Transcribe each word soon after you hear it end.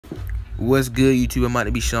What's good, YouTube? I'm about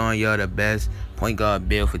to be showing y'all the best point guard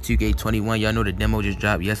build for 2K21. Y'all know the demo just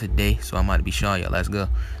dropped yesterday, so I'm about to be showing y'all. Let's go.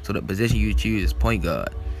 So the position you choose is point guard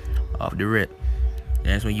off the rip. And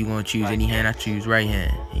that's when you gonna choose any hand. I choose right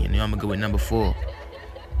hand. You know I'm gonna go with number 4,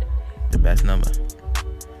 the best number.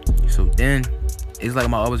 So then it's like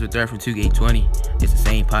my always with third from 2K20. It's the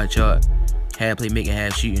same pie chart. Half playmaking,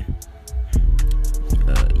 half shooting.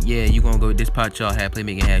 Yeah, you gonna go with this pie chart, half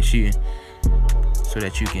playmaking, half shooting, so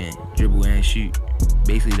that you can dribble and shoot.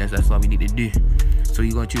 Basically, that's all we need to do. So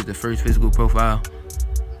you're gonna choose the first physical profile,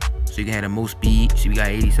 so you can have the most speed. So we got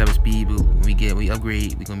 87 speed, but when we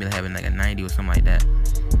upgrade, we're gonna be having like a 90 or something like that.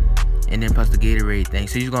 And then plus the Gatorade thing.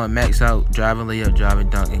 So you're gonna max out driving layup, driving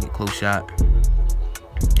dunk, and get close shot.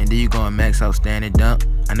 And then you're gonna max out standing dunk.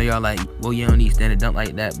 I know y'all like, well, you don't need standing dunk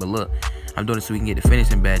like that, but look, I'm doing it so we can get the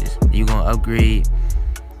finishing badges. Then you're gonna upgrade.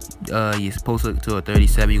 You're supposed to look to a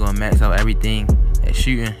 37. You're gonna max out everything at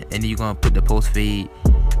shooting, and then you're gonna put the post fade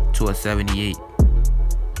to a 78,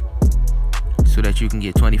 so that you can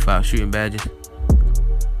get 25 shooting badges.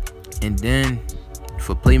 And then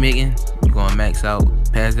for playmaking, you're gonna max out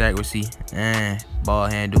pass accuracy and ball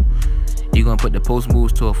handle. You're gonna put the post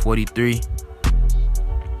moves to a 43.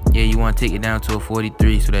 Yeah, you want to take it down to a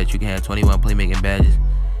 43 so that you can have 21 playmaking badges.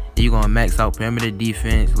 You're gonna max out perimeter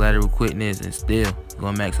defense, lateral quickness, and steal. You're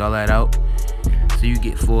gonna max all that out, so you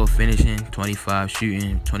get 4 finishing, 25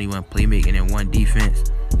 shooting, 21 playmaking, and 1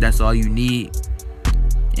 defense. That's all you need.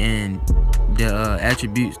 And the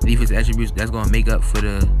attributes, defense attributes, that's gonna make up for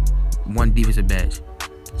the 1 defensive badge.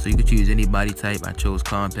 So you can choose any body type. I chose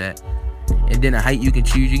compact. And then the height you can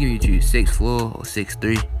choose. You can choose 6'4" or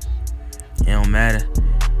 6'3". It don't matter.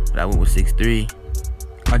 But I went with 6'3".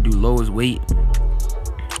 I do lowest weight,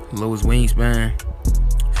 lowest wingspan.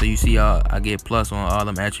 So you see, I get plus on all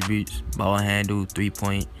them attributes: ball handle,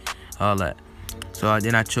 3-point, all that. So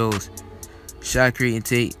then I chose shot creating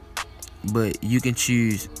take, but you can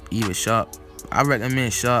choose either shot. I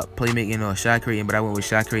recommend shot playmaking or shot creating, but I went with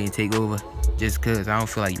shot creating take over, just cause I don't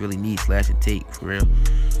feel like you really need slash and take for real.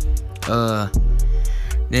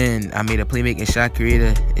 Then I made a playmaking shot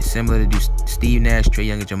creator. It's similar to do Steve Nash, Trae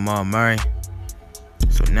Young, and Jamal Murray.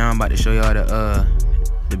 So now I'm about to show y'all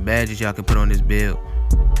the badges y'all can put on this build.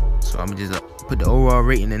 So I'm gonna just put the overall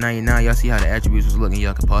rating at 99. Y'all see how the attributes was looking.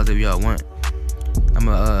 Y'all can pause if y'all want.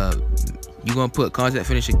 You gonna put contact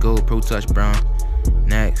finishing gold, pro touch brown.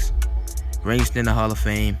 Next, range extender Hall of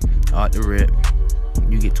Fame, off the rip.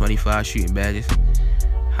 You get 25 shooting badges.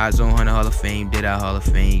 Hot zone hunter Hall of Fame, dead eye Hall of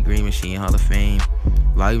Fame, green machine Hall of Fame.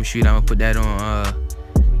 Volume shooter, I'm gonna put that on.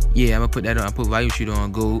 Yeah, I'm gonna put that on. I put volume shooter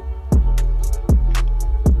on gold.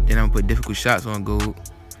 Then I'm gonna put difficult shots on gold.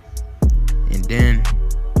 And then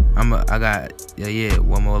I got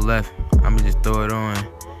one more left. I'm gonna just throw it on.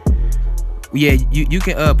 Yeah, you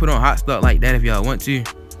can put on hot start like that if y'all want to,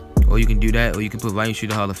 or you can do that, or you can put volume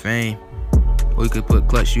shooter Hall of Fame, or you could put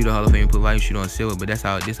clutch shooter Hall of Fame and put volume shooter on silver. But this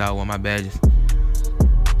how I want my badges.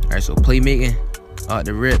 Alright, so playmaking off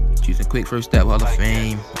the rip, choosing quick first step Hall of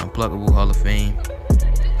Fame, unpluckable Hall of Fame.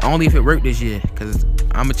 Only if it worked this year, cause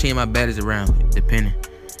I'm gonna change my badges around depending.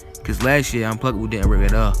 Cause last year unpluckable didn't work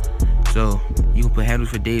at all. So you can put handles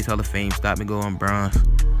for days Hall of Fame, stop and go on bronze.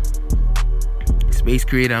 Space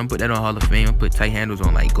creator, I'm gonna put that on Hall of Fame. I'm put tight handles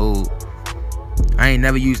on like gold. I ain't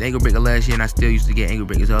never used ankle breaker last year, and I still used to get ankle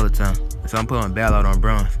breakers all the time. So I'm putting bailout on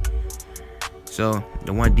bronze. So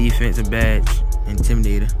the 1 defensive badge,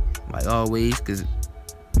 intimidator, like always, cause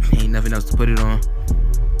ain't nothing else to put it on.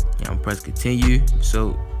 Yeah, I'm gonna press continue.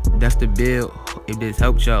 So that's the build. If this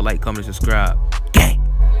helped y'all, like, comment, and subscribe. Gang.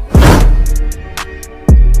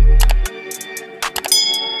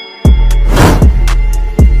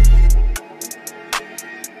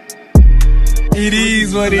 It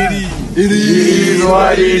is what it is. It is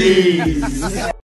what it is.